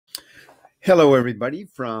Hello, everybody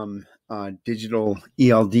from Digital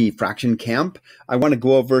ELD Fraction Camp. I want to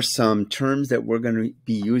go over some terms that we're going to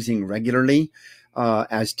be using regularly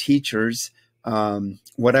as teachers.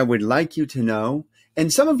 What I would like you to know,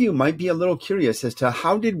 and some of you might be a little curious as to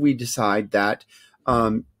how did we decide that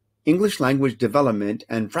English language development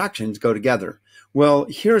and fractions go together? Well,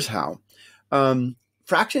 here's how.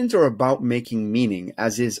 Fractions are about making meaning,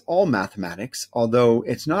 as is all mathematics, although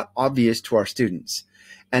it's not obvious to our students.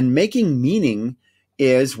 And making meaning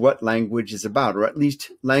is what language is about, or at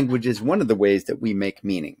least language is one of the ways that we make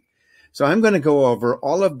meaning. So I'm going to go over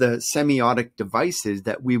all of the semiotic devices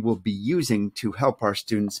that we will be using to help our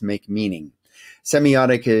students make meaning.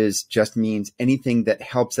 Semiotic just means anything that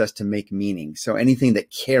helps us to make meaning. So anything that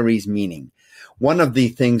carries meaning. One of the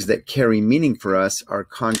things that carry meaning for us are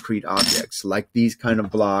concrete objects like these kind of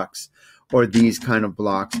blocks or these kind of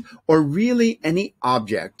blocks, or really any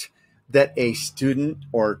object that a student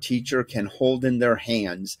or teacher can hold in their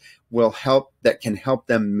hands that can help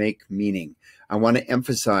them make meaning. I want to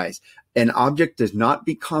emphasize, an object does not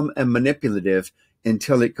become a manipulative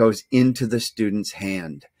until it goes into the student's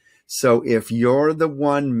hand. So if you're the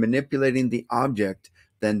one manipulating the object,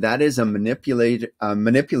 then that is a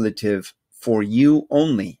manipulative for you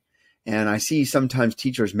only. And I see sometimes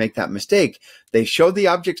teachers make that mistake. They show the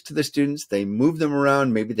objects to the students, they move them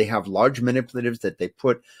around, maybe they have large manipulatives that they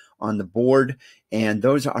put on the board, and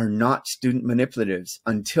those are not student manipulatives.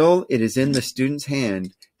 Until it is in the student's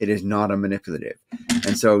hand, it is not a manipulative.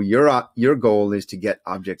 And so your goal is to get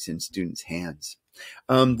objects in students' hands.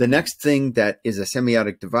 The next thing that is a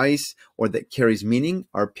semiotic device or that carries meaning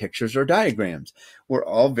are pictures or diagrams. We're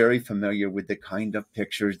all very familiar with the kind of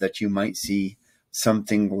pictures that you might see,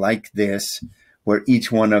 something like this, where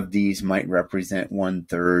each one of these might represent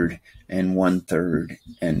 1/3 and 1/3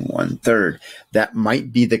 and 1/3. That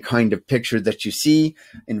might be the kind of picture that you see.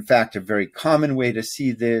 In fact, a very common way to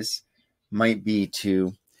see this might be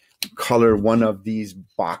to color one of these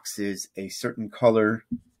boxes a certain color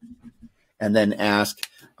and then ask,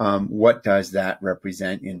 what does that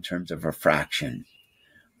represent in terms of a fraction?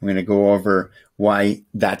 I'm going to go over why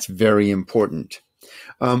that's very important.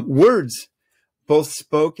 Words, both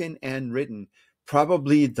spoken and written.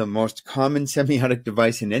 Probably the most common semiotic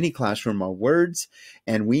device in any classroom are words,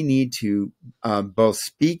 and we need to both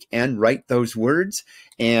speak and write those words.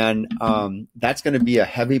 And that's going to be a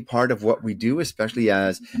heavy part of what we do, especially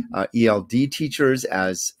as ELD teachers,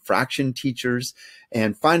 as fraction teachers.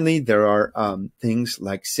 And finally, there are things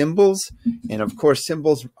like symbols. And of course,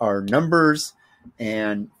 symbols are numbers.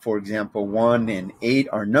 And for example, 1 and 8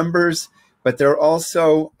 are numbers. But there are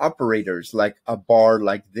also operators like a bar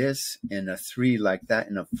like this and a 3 like that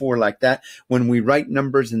and a 4 like that. When we write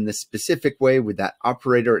numbers in this specific way with that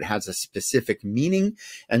operator, it has a specific meaning.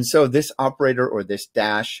 And so this operator or this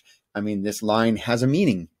dash, this line has a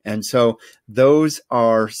meaning. And so those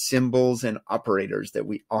are symbols and operators that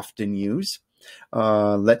we often use.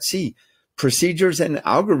 Let's see, procedures and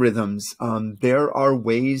algorithms. There are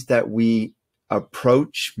ways that we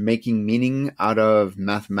approach making meaning out of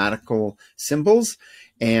mathematical symbols,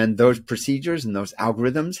 and those procedures and those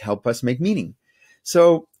algorithms help us make meaning.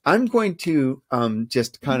 So I'm going to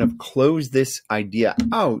just kind of close this idea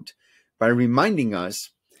out by reminding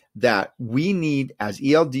us that we need, as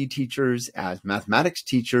ELD teachers, as mathematics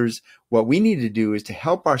teachers, what we need to do is to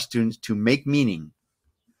help our students to make meaning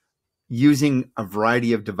using a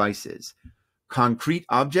variety of devices. Concrete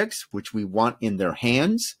objects, which we want in their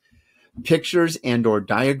hands, pictures and or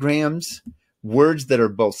diagrams, words that are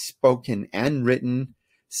both spoken and written,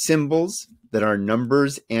 symbols that are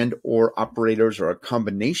numbers and or operators or a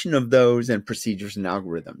combination of those, and procedures and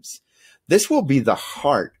algorithms. This will be the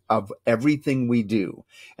heart of everything we do.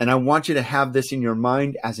 And I want you to have this in your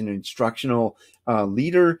mind as an instructional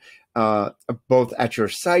leader, both at your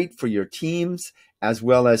site for your teams as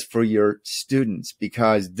well as for your students,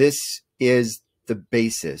 because this is the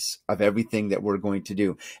basis of everything that we're going to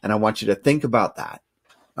do. And I want you to think about that.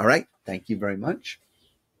 All right. Thank you very much.